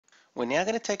We're now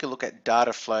going to take a look at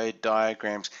data flow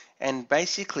diagrams and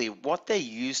basically what they're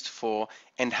used for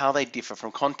and how they differ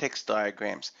from context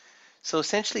diagrams. So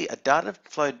essentially, a data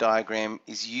flow diagram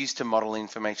is used to model an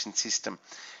information system.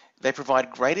 They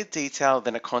provide greater detail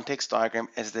than a context diagram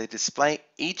as they display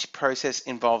each process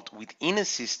involved within a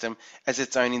system as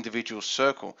its own individual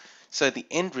circle. So the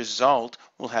end result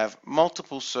will have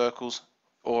multiple circles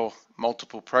or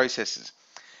multiple processes.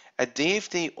 A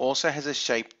DFD also has a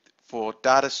shape for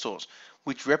data stores,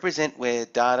 which represent where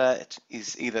data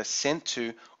is either sent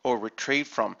to or retrieved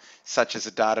from, such as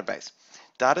a database.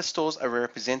 Data stores are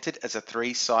represented as a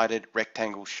three-sided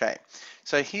rectangle shape.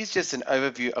 So here's just an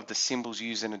overview of the symbols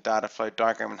used in a data flow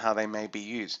diagram and how they may be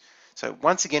used. So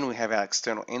once again, we have our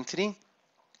external entity.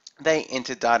 They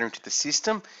enter data into the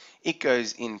system. It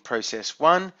goes in process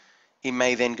 1. It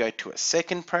may then go to a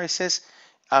second process.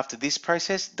 After this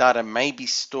process, data may be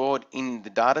stored in the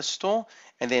data store,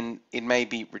 and then it may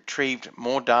be retrieved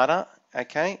more data,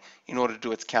 okay, in order to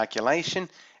do its calculation.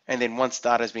 And then once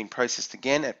data has been processed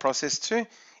again at process 2,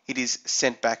 it is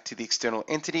sent back to the external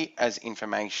entity as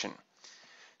information.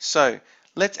 So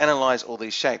let's analyze all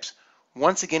these shapes.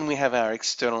 Once again, we have our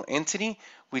external entity,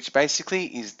 which basically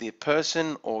is the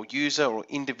person or user or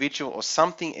individual or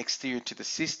something exterior to the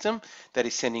system that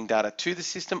is sending data to the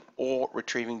system or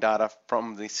retrieving data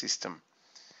from the system.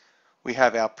 We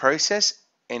have our process,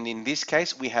 and in this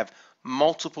case, we have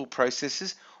multiple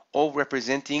processes, all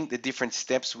representing the different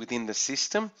steps within the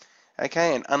system.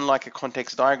 Okay, and unlike a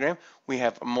context diagram, we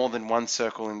have more than one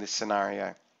circle in this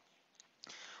scenario.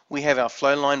 We have our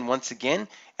flow line once again,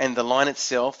 and the line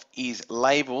itself is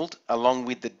labeled along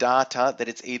with the data that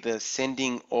it's either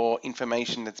sending or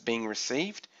information that's being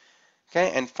received.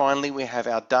 Okay, and finally we have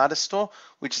our data store,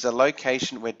 which is a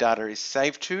location where data is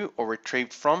saved to or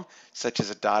retrieved from, such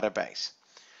as a database.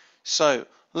 So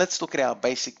let's look at our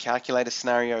basic calculator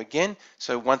scenario again.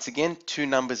 So once again, two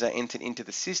numbers are entered into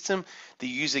the system. The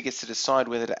user gets to decide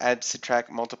whether to add,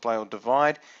 subtract, multiply, or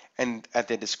divide, and at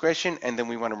their discretion, and then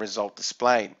we want a result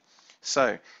displayed.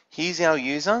 So here's our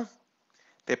user.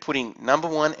 They're putting number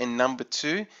 1 and number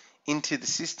 2 into the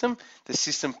system. The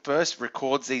system first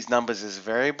records these numbers as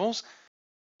variables.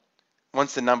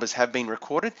 Once the numbers have been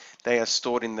recorded, they are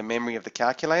stored in the memory of the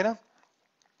calculator.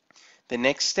 The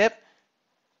next step,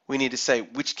 we need to say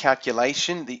which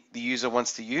calculation the user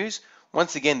wants to use.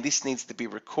 Once again, this needs to be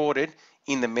recorded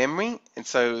in the memory. And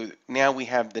so now we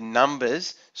have the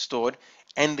numbers stored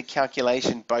and the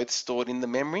calculation both stored in the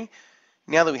memory.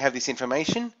 Now that we have this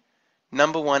information,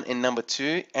 number 1 and number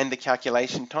 2 and the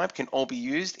calculation type can all be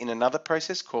used in another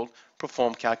process called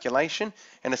perform calculation.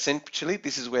 And essentially,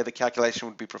 this is where the calculation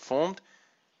would be performed.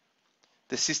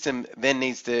 The system then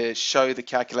needs to show the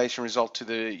calculation result to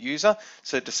the user,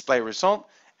 so display result,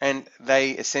 and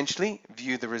they essentially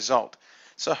view the result.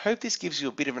 So I hope this gives you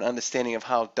a bit of an understanding of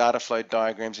how data flow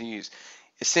diagrams are used.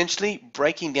 Essentially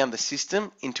breaking down the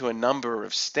system into a number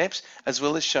of steps, as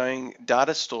well as showing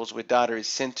data stores where data is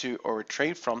sent to or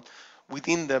retrieved from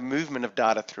within the movement of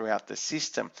data throughout the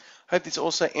system. I hope this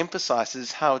also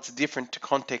emphasizes how it's different to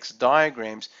context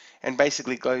diagrams and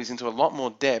basically goes into a lot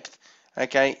more depth,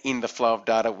 okay, in the flow of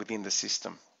data within the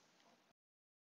system.